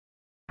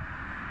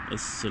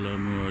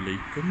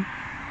अस्सलामुअलैकुम।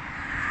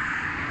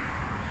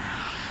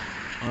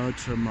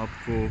 आज हम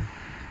आपको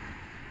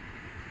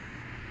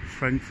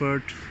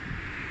फ्रैंकफर्ट,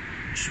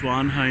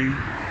 श्वानहाइम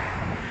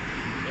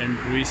एंड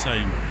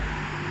ग्रीसहाइम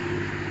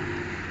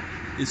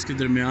इसके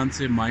दरमियान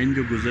से माइन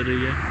जो गुज़र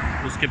रही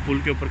है उसके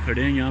पुल के ऊपर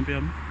खड़े हैं। यहाँ पे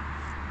हम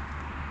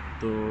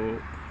तो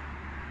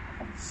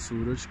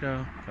सूरज का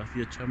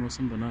काफ़ी अच्छा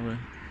मौसम बना हुआ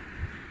है।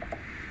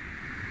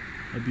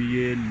 अभी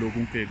ये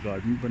लोगों के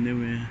गार्डन बने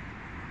हुए हैं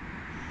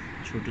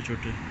छोटे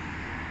छोटे।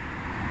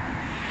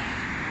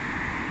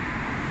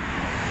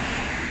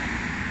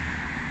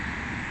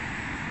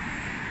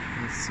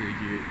 इससे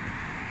ये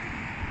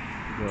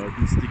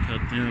गार्डन्स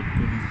दिखाते हैं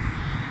आपको।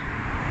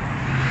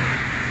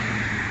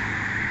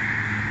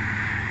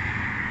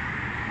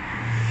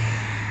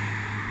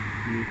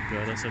 ये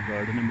प्यारा सा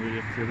गार्डन है,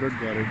 मेरा फेवरेट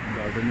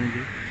गार्डन है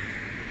ये।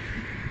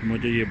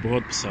 मुझे ये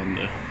बहुत पसंद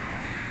है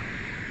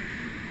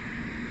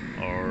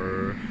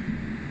और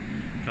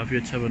काफ़ी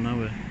अच्छा बना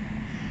हुआ है।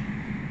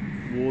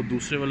 वो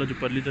दूसरे वाला जो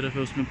परली तरफ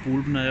है उसमें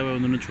पूल बनाया हुआ है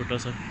उन्होंने छोटा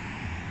सा,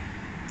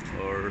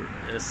 और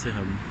ऐसे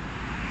हम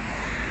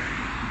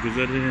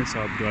गुज़र रहे हैं,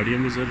 साथ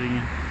गाड़ियाँ गुज़र रही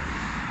हैं।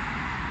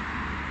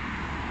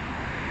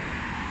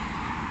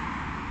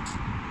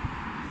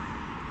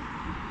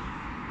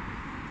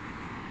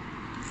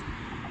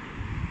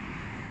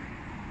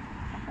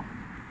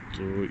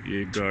 तो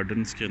ये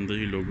गार्डन्स के अंदर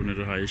ही लोगों ने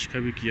रहाइश का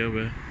भी किया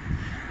हुआ है।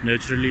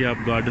 नेचुरली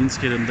आप गार्डन्स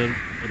के अंदर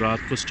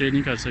रात को स्टे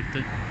नहीं कर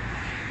सकते,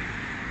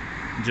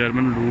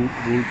 जर्मन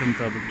रूल के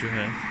मुताबिक जो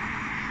है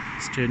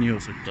स्टे नहीं हो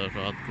सकता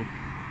रात को।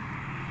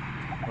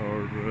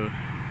 और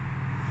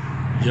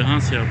यहाँ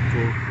से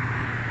आपको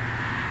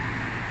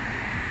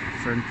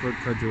फ्रैंकफर्ट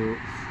का जो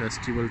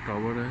फेस्टिवल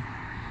टावर है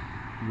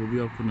वो भी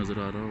आपको नज़र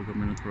आ रहा होगा।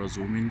 मैंने थोड़ा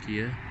जूम इन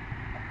किया है।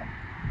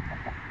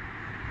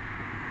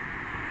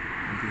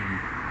 अभी हम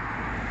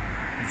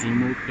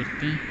जूम आउट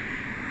करते हैं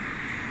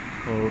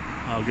और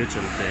आगे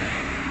चलते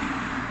हैं।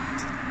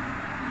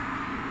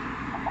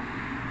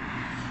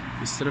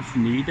 इस तरफ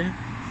नीड है,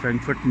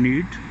 फ्रैंकफर्ट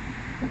नीड,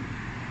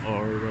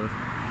 और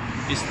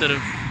इस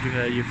तरफ जो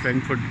है ये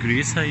फ्रैंकफर्ट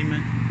ग्रीसहाइम है।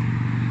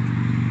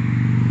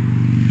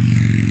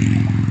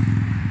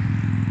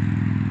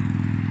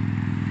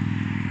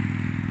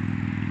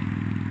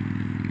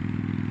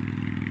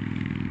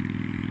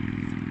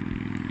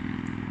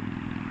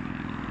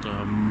 तो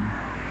हम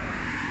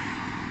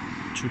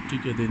छुट्टी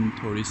के दिन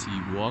थोड़ी सी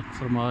वॉक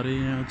फरमा रहे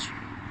हैं आज,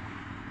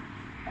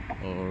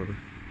 और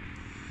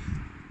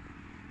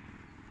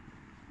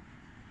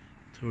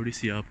थोड़ी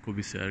सी आपको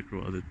भी सैर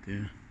करवा देते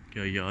हैं।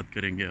 क्या याद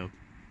करेंगे आप?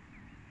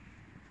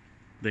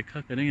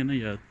 देखा करेंगे ना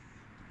याद,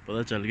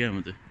 पता चल गया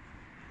मुझे।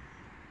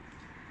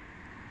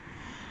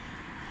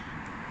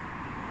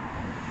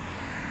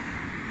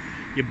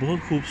 ये बहुत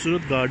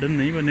खूबसूरत गार्डन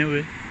नहीं बने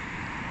हुए,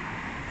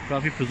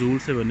 काफ़ी फजूल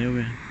से बने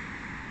हुए हैं।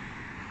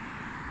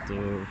 तो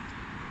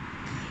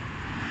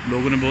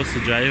लोगों ने बहुत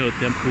सजाए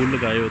होते हैं, फूल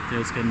लगाए होते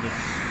हैं उसके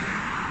अंदर।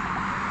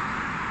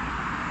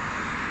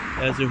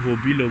 ऐसे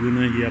हॉबी लोगों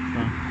ने ये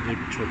अपना एक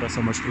छोटा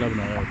सा मशगला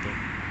बनाया होता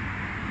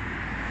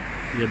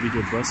है। ये अभी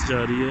जो बस जा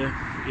रही है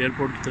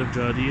एयरपोर्ट की तरफ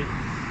जा रही है,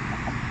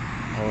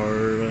 और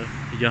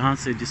यहाँ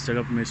से जिस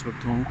जगह पर मैं इस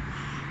वक्त हूँ,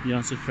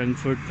 यहाँ से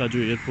फ्रैंकफर्ट का जो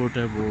एयरपोर्ट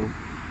है वो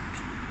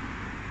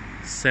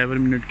 7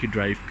 मिनट की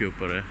ड्राइव के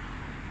ऊपर है।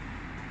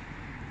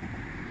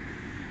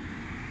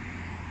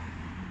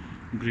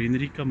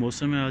 ग्रीनरी का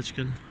मौसम है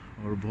आजकल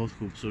और बहुत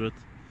खूबसूरत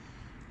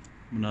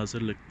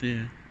मनाज़र लगते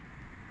हैं।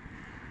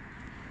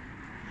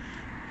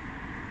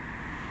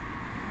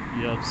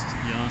 ये आप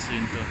यहाँ से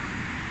इनका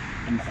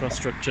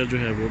इंफ्रास्ट्रक्चर जो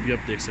है वो भी आप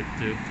देख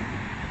सकते हो।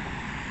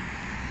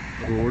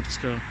 रोड्स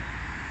का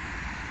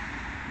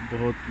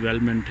बहुत वेल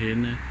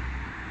मेंटेन है,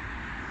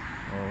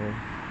 और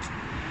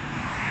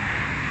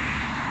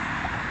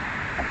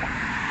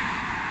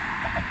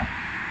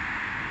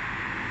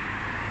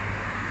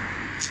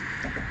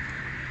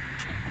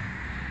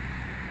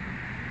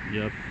ये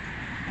आप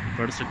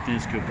पढ़ सकते हैं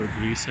इसके ऊपर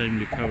ग्रीसहाइम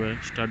लिखा हुआ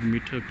है, स्टड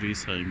मीटर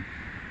ग्रीसहाइम।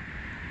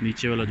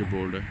 नीचे वाला जो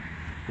बोर्ड है,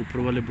 ऊपर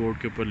वाले बोर्ड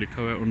के ऊपर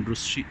लिखा हुआ है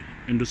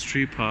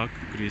इंडस्ट्री पार्क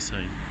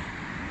ग्रीसहाइम।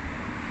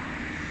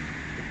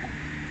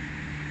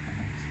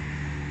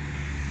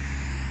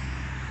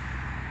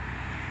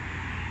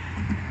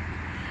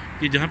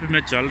 ये जहाँ पे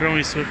मैं चल रहा हूँ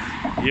इस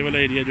वक्त, ये वाला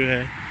एरिया जो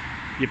है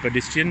ये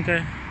पेडिस्ट्रियन का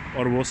है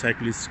और वो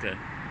साइकिलिस्ट का है।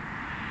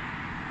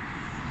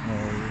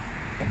 और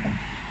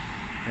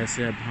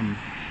ऐसे अब हम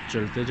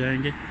चलते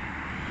जाएंगे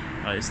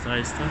आहिस्ता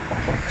आहिस्ता।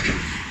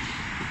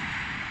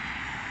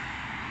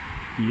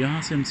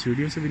 यहाँ से हम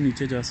सीढ़ियों से भी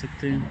नीचे जा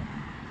सकते हैं।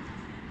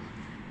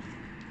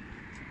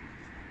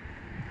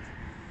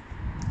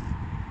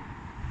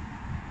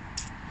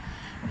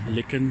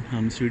 लेकिन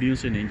हम सीढ़ियों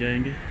से नहीं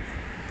जाएंगे,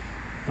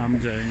 हम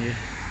जाएंगे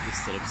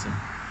इस तरफ से।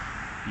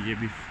 ये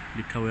भी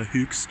लिखा हुआ है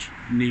ह्यूक्स्ट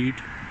need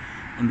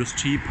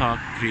industry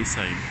park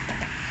ग्रीसहाइम।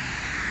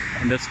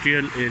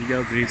 Industrial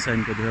area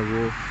ग्रीसहाइम का जो है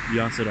वो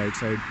यहाँ से राइट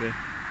साइड पे।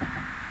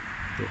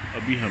 तो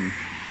अभी हम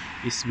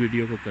इस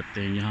वीडियो को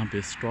करते हैं यहाँ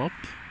पे स्टॉप,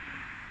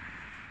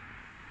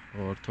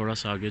 और थोड़ा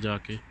सा आगे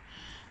जाके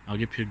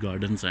आगे फिर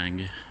गार्डन्स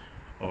आएंगे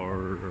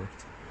और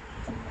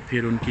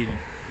फिर उनकी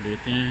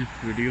लेते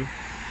हैं वीडियो।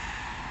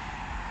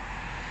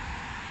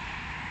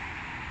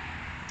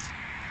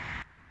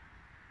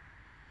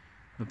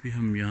 अभी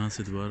हम यहाँ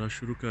से दोबारा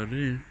शुरू कर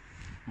रहे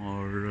हैं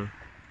और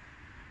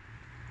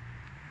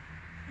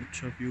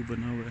अच्छा व्यू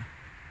बना हुआ है।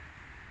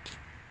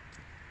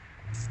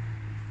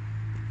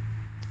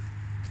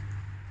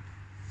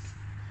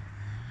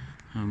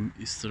 हम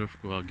इस तरफ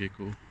को आगे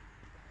को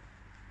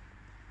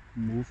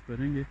मूव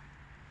करेंगे।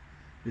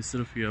 इस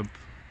तरफ ये अब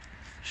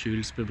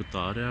शील्ड्स पे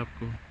बता रहा है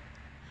आपको।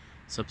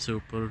 सबसे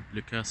ऊपर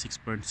लिखा है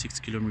 6.6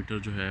 किलोमीटर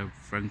जो है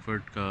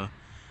फ्रैंकफर्ट का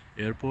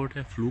एयरपोर्ट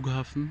है,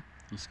 फ्लूगहाfen।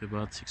 उसके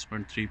बाद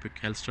 6.3 पे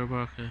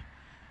कैल्स्टरबाख है।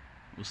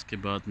 उसके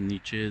बाद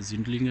नीचे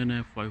जिंडलिंगन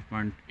है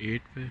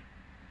 5.8 पे,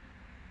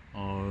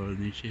 और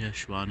नीचे है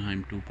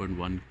श्वानहाइम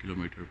 2.1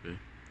 किलोमीटर पे।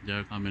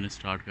 जगह का मैंने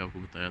स्टार्ट पे आपको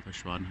बताया था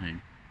श्वानहाइम।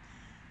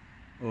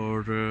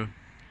 और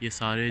ये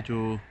सारे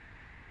जो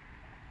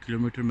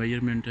किलोमीटर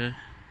मेजरमेंट है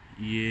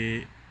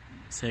ये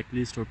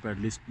साइकिलिस्ट और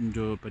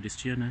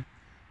पेडिस्ट्रियन है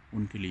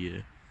उनके लिए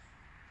है।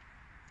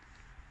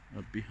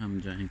 अभी हम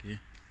जाएंगे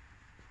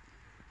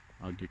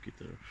आगे की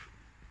तरफ।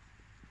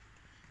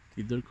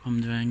 इधर को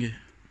हम जाएंगे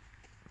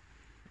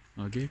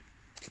आगे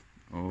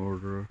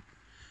और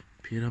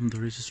फिर हम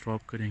थोड़ी सी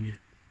स्टॉप करेंगे।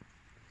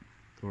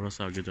 थोड़ा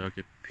सा आगे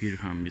जाके फिर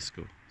हम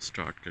इसको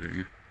स्टार्ट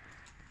करेंगे।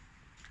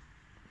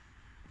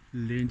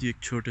 लें जी, एक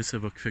छोटे से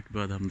वक्फे के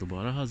बाद हम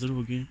दोबारा हाज़िर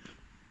हो गए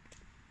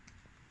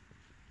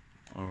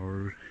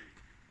और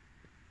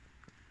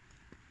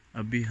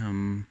अभी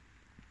हम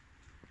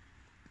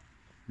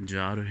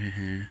जा रहे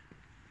हैं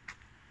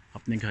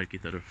अपने घर की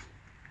तरफ।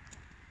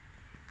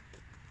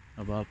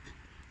 अब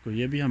आपको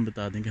ये भी हम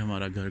बता दें कि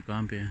हमारा घर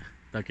कहाँ पे है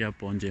ताकि आप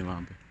पहुँच जाए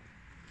वहाँ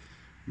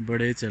पे।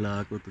 बड़े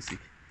चालाक हो तुसी।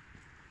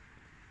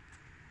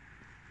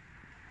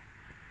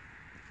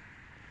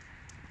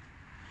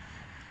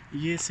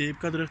 ये सेब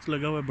का दरख्त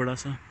लगा हुआ है बड़ा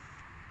सा।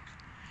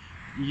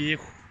 ये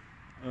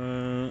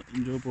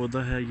जो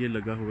पौधा है ये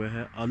लगा हुआ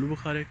है आलू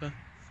बुखारे का,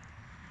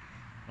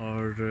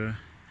 और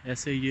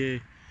ऐसे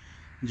ये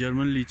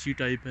जर्मन लीची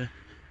टाइप है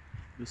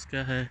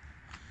उसका है,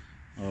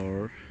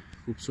 और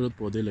खूबसूरत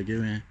पौधे लगे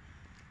हुए हैं।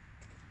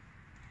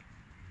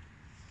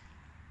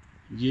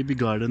 ये भी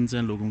गार्डन्स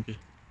हैं लोगों के।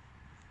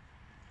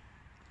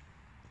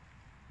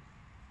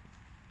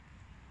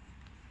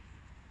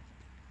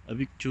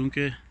 अभी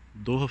चूँकि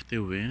 2 हफ्ते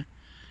हुए हैं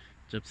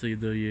जब से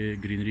इधर ये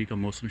ग्रीनरी का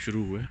मौसम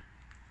शुरू हुआ है।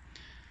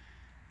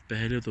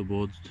 पहले तो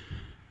बहुत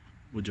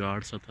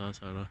उजाड़ सा था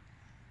सारा,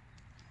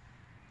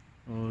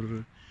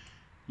 और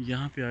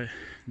यहाँ पे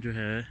जो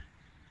है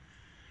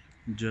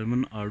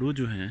जर्मन आड़ू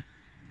जो हैं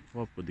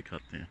वो आपको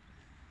दिखाते हैं।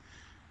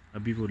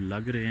 अभी वो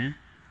लग रहे हैं,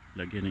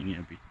 लगे नहीं हैं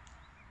अभी।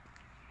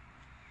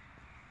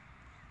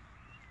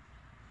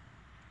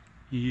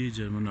 ये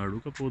जर्मन आड़ू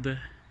का पौधा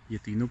है, ये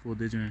तीनों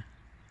पौधे जो हैं,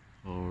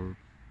 और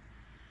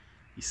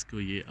इसको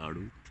ये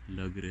आड़ू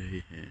लग रहे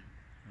हैं,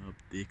 आप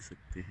देख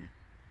सकते हैं।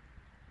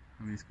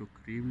 हम इसको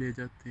करीब ले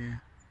जाते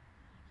हैं।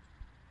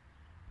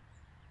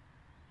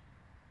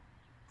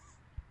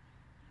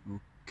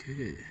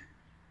 ओके,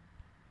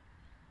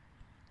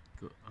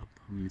 तो अब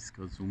हम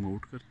इसका जूम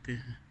आउट करते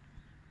हैं,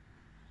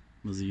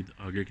 मज़ीद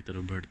आगे की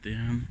तरफ बढ़ते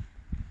हैं हम।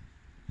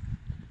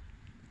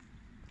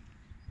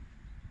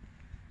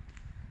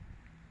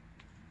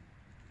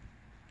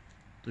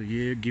 तो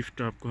ये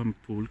गिफ्ट आपको हम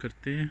फूल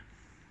करते हैं,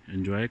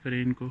 एंजॉय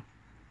करें इनको।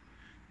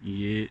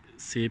 ये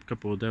सेब का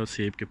पौधा है और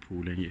सेब के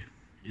फूल हैं ये,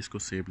 इसको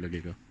सेब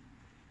लगेगा।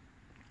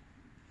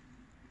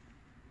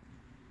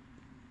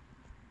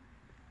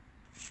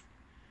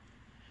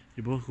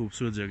 ये बहुत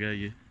खूबसूरत जगह है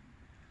ये,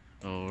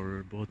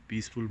 और बहुत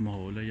पीसफुल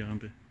माहौल है यहाँ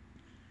पे।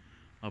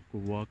 आपको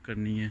वॉक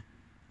करनी है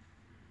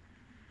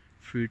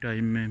फ्री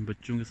टाइम में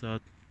बच्चों के साथ,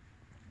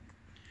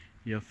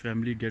 या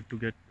फैमिली गेट टू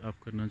गेट आप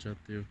करना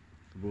चाहते हो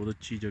तो बहुत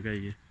अच्छी जगह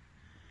है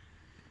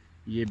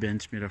ये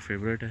बेंच मेरा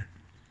फेवरेट है,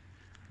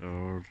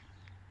 और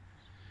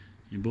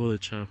ये बहुत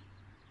अच्छा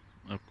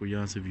आपको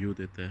यहाँ से व्यू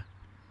देता है।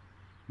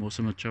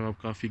 मौसम अच्छा हो, आप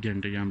काफ़ी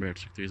घंटे यहाँ बैठ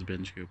सकते हो इस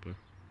बेंच के ऊपर।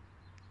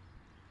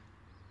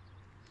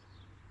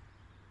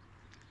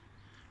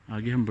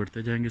 आगे हम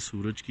बढ़ते जाएंगे।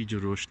 सूरज की जो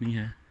रोशनी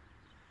है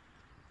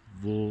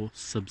वो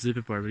सब्ज़े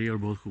पे पड़ रही है और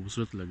बहुत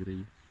खूबसूरत लग रही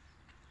है।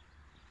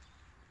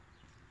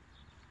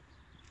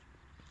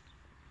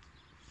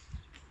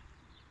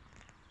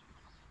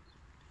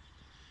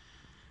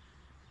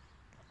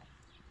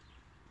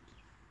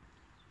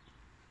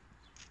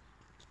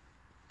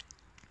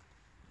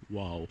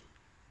 वाओ,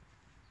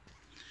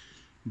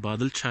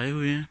 बादल छाए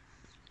हुए हैं,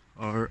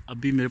 और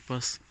अभी मेरे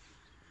पास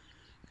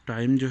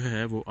टाइम जो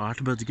है वो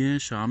 8 बज गए हैं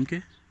शाम के,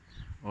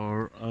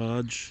 और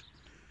आज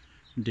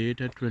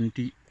डेट है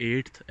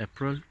 28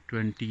 अप्रैल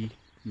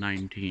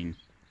 2019,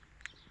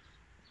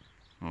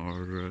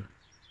 और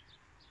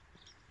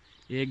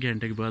 1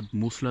 घंटे के बाद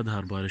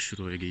मूसलाधार बारिश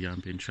शुरू होगी यहाँ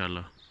पे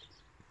इंशाल्लाह।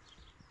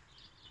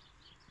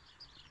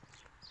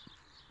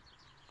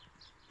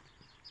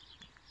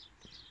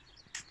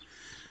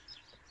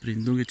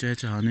 परिंदों के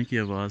चहचहाने की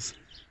आवाज़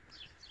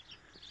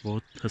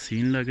बहुत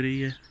हसीन लग रही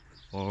है,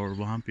 और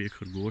वहाँ पे एक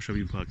खरगोश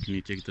अभी भाग के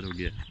नीचे की तरफ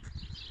गया है।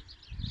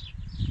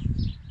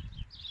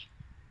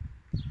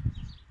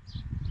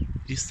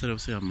 इस तरफ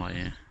से हम आए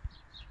हैं।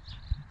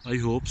 आई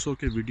होप सो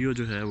कि वीडियो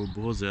जो है वो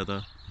बहुत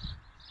ज़्यादा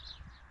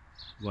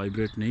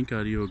वाइब्रेट नहीं कर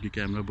रही होगी,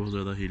 कैमरा बहुत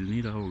ज़्यादा हिल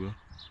नहीं रहा होगा।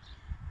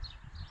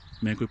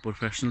 मैं कोई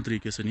प्रोफेशनल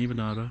तरीके से नहीं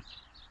बना रहा,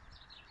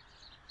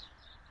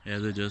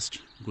 एज ए जस्ट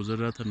गुज़र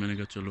रहा था, मैंने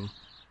कहा चलो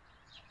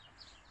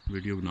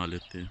वीडियो बना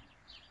लेते हैं।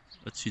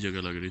 अच्छी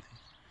जगह लग रही थी,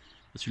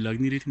 अच्छी लग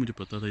नहीं रही थी, मुझे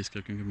पता था इसका,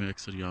 क्योंकि मैं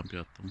अक्सर यहाँ पे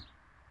आता हूँ।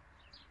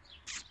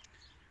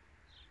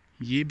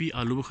 ये भी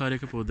आलू बुखारे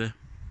का पौधा है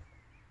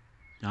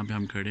जहाँ पे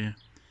हम खड़े हैं,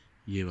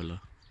 ये वाला,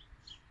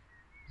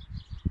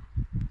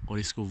 और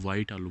इसको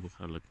वाइट आलू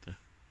बुखारा लगता है।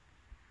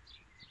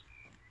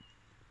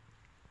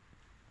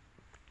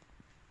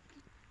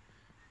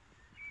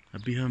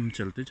 अभी हम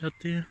चलते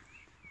जाते हैं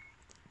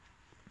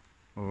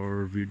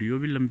और वीडियो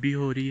भी लंबी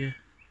हो रही है,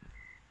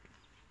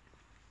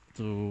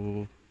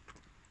 तो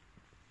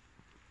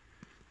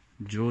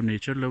जो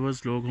नेचर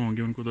लवर्स लोग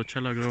होंगे उनको तो अच्छा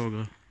लग रहा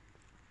होगा,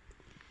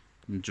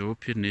 जो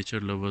फिर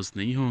नेचर लवर्स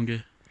नहीं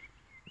होंगे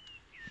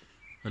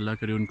अल्लाह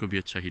करे उनको भी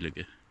अच्छा ही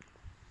लगे।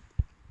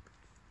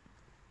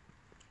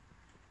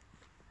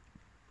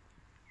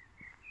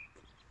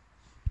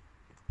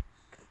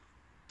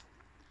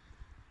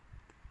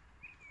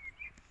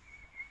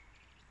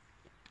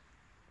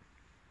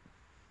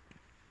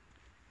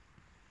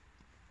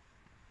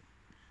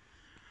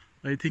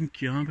 आई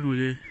थिंक यहाँ पे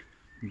मुझे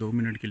 2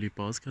 मिनट के लिए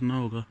पॉज करना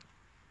होगा,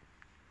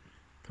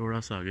 थोड़ा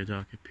सा आगे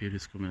जाके फिर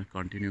इसको मैं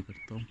कंटिन्यू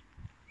करता हूँ।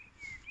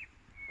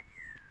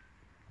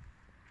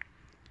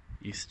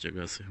 इस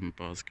जगह से हम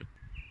पॉज कर,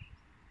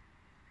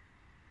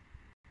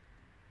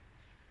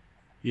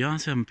 यहाँ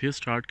से हम फिर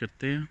स्टार्ट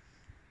करते हैं,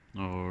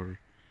 और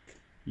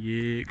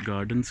ये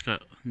गार्डन्स का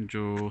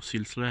जो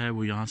सिलसिला है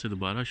वो यहाँ से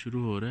दोबारा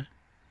शुरू हो रहा है।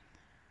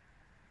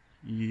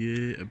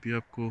 ये अभी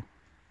आपको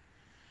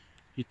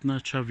इतना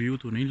अच्छा व्यू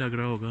तो नहीं लग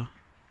रहा होगा,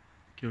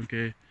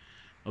 क्योंकि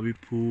अभी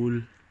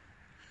फूल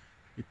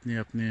इतने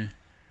अपने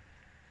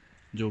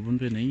जोबन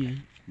पे नहीं है,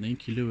 नहीं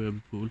खिले हुए अभी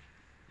फूल।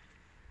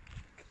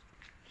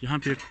 यहाँ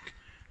पे एक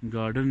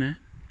गार्डन है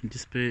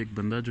जिस पे एक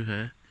बंदा जो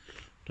है,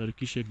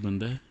 टर्किश एक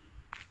बंदा है,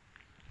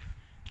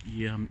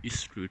 ये हम इस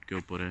स्ट्रीट के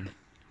ऊपर हैं,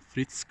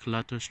 फ्रिट्स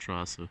क्लाटर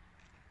स्ट्रास,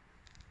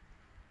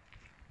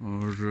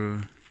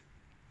 और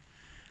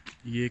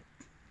ये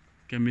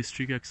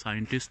केमिस्ट्री का एक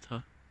साइंटिस्ट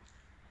था,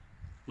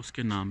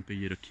 उसके नाम पे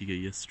ये रखी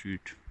गई है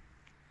स्ट्रीट,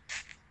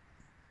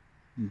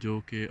 जो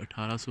कि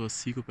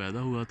 1880 को पैदा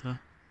हुआ था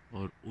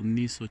और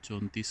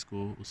 1934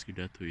 को उसकी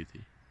डेथ हुई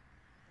थी।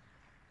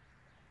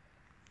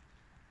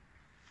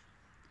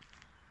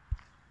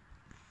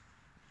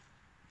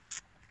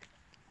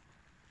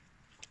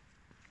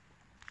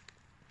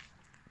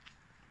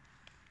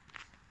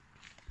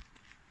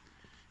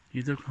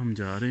 इधर हम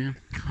जा रहे हैं।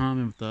 हाँ,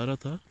 मैं बता रहा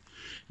था,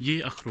 ये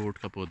अखरोट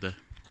का पौधा है,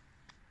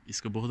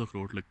 इसको बहुत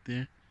अखरोट लगते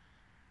हैं,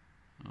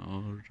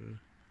 और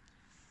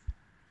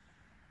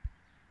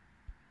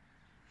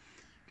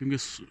क्योंकि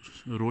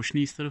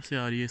रोशनी इस तरफ से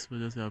आ रही है इस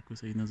वजह से आपको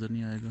सही नज़र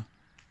नहीं आएगा।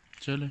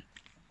 चले,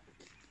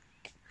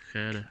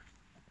 खैर है।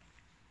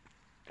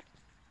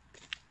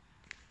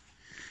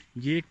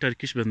 ये एक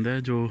टर्किश बंदा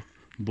है जो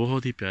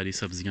बहुत ही प्यारी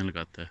सब्जियां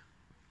लगाता है।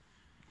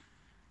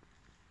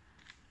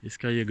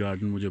 इसका ये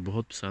गार्डन मुझे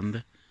बहुत पसंद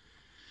है।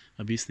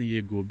 अभी इसने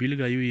ये गोभी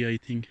लगाई हुई है, आई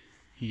थिंक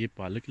ये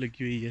पालक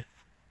लगी हुई है,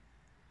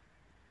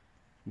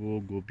 वो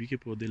गोभी के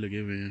पौधे लगे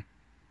हुए हैं।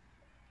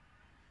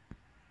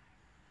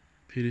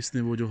 फिर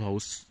इसने वो जो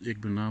हाउस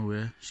एक बना हुआ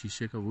है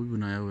शीशे का, वो भी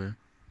बनाया हुआ है।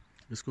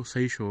 इसको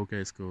सही शौक़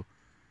है इसको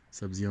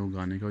सब्जियां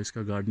उगाने का, और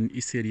इसका गार्डन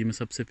इस एरिया में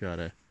सबसे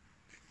प्यारा है।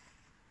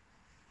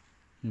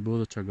 ये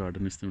बहुत अच्छा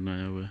गार्डन इसने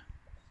बनाया हुआ है।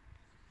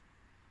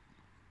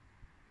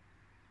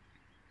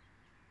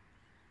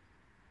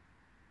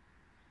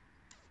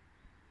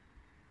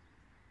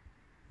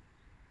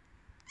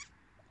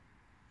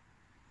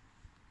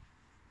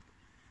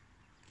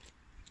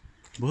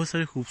 बहुत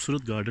सारे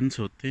खूबसूरत गार्डन्स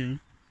होते हैं,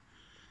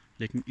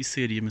 लेकिन इस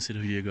एरिया में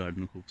सिर्फ ये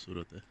गार्डन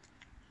खूबसूरत है।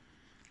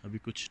 अभी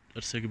कुछ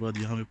अरसे के बाद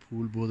यहाँ पे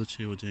फूल बहुत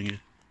अच्छे हो जाएंगे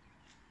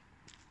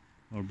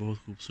और बहुत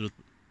खूबसूरत,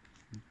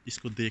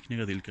 इसको देखने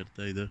का दिल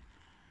करता है इधर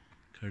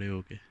खड़े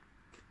होके।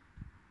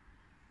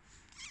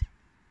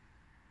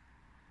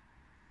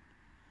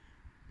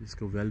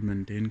 इसको वेल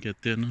मेंटेन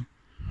कहते हैं ना,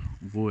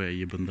 वो है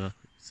ये बंदा,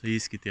 सही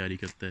इसकी तैयारी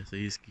करता है,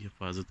 सही इसकी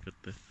हिफाजत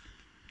करता है।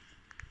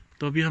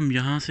 तो अभी हम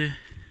यहाँ से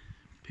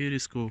फिर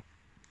इसको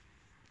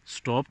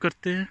स्टॉप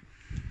करते हैं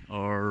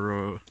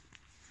और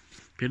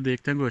फिर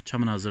देखते हैं कोई अच्छा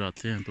मनाज़र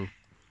आते हैं तो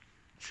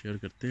शेयर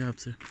करते हैं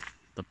आपसे।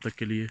 तब तक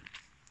के लिए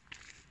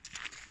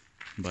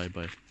बाय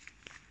बाय।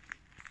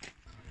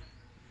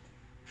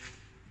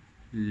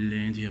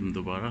 लें जी, हम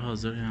दोबारा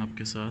हाज़िर हैं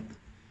आपके साथ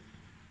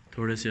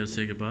थोड़े से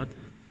अरसे के बाद,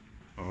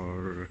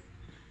 और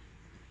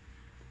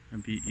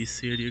अभी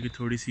इस एरिया की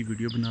थोड़ी सी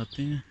वीडियो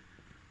बनाते हैं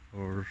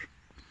और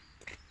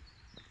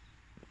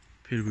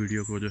फिर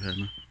वीडियो को जो है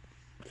ना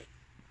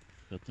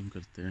ख़त्म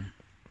करते हैं।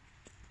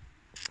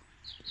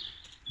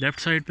 लेफ़्ट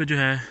साइड पे जो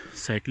है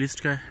साइकिलिस्ट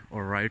का है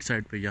और राइट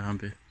साइड पे यहाँ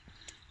पे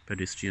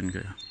पेडेस्ट्रियन का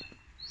है।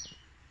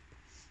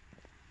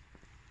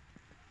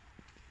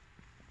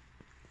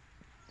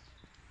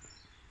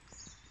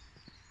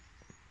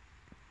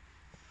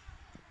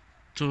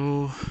 तो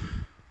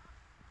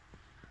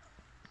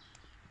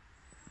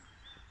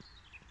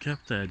क्या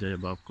बताया जाए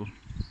अब आपको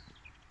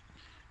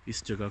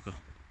इस जगह का।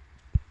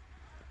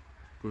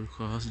 कोई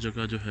ख़ास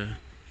जगह जो है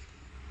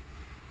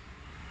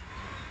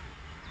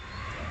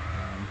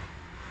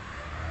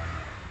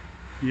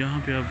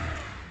यहाँ पे अब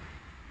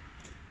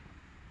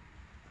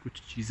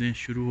कुछ चीज़ें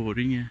शुरू हो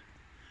रही हैं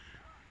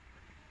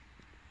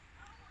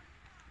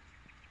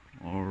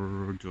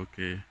और जो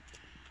कि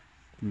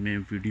मैं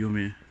वीडियो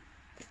में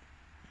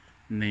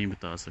नहीं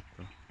बता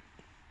सकता।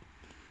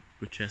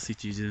 कुछ ऐसी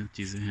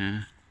चीज़ें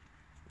हैं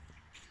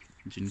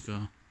जिनका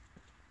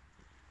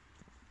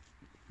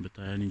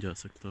बताया नहीं जा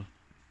सकता।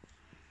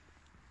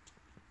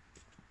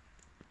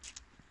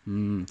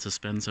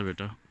 सस्पेंस है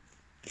बेटा।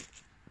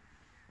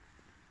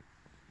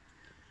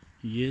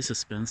 ये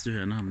सस्पेंस जो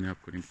है ना, हमने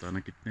आपको नहीं बताना।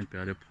 कितने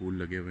प्यारे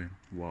फूल लगे हुए हैं,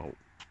 वाओ।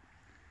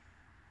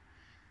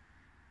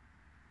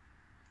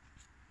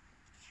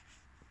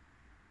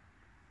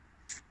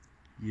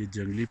 ये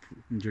जंगली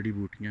जड़ी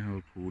बूटियां हैं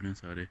और फूल हैं,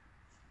 सारे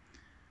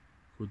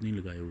खुद नहीं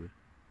लगाए हुए।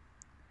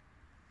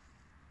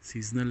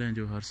 सीजनल हैं,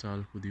 जो हर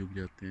साल खुद ही उग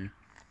जाते हैं।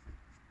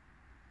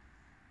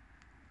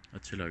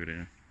 अच्छे लग रहे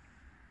हैं।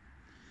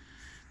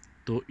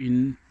 तो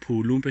इन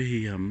फूलों पे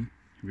ही हम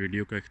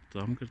वीडियो का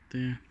अख्ताम करते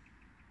हैं,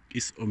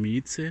 इस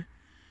उम्मीद से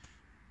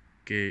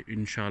कि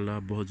इंशाल्लाह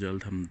बहुत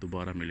जल्द हम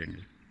दोबारा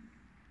मिलेंगे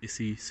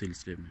इसी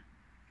सिलसिले में।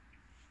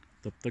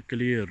 तब तक के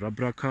लिए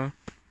रब रखा।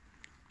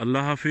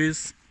 अल्लाह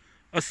हाफिज़।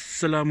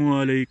 अस्सलामु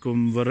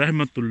अलैकुम व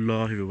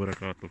रहमतुल्लाहि व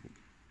बरकातुहू।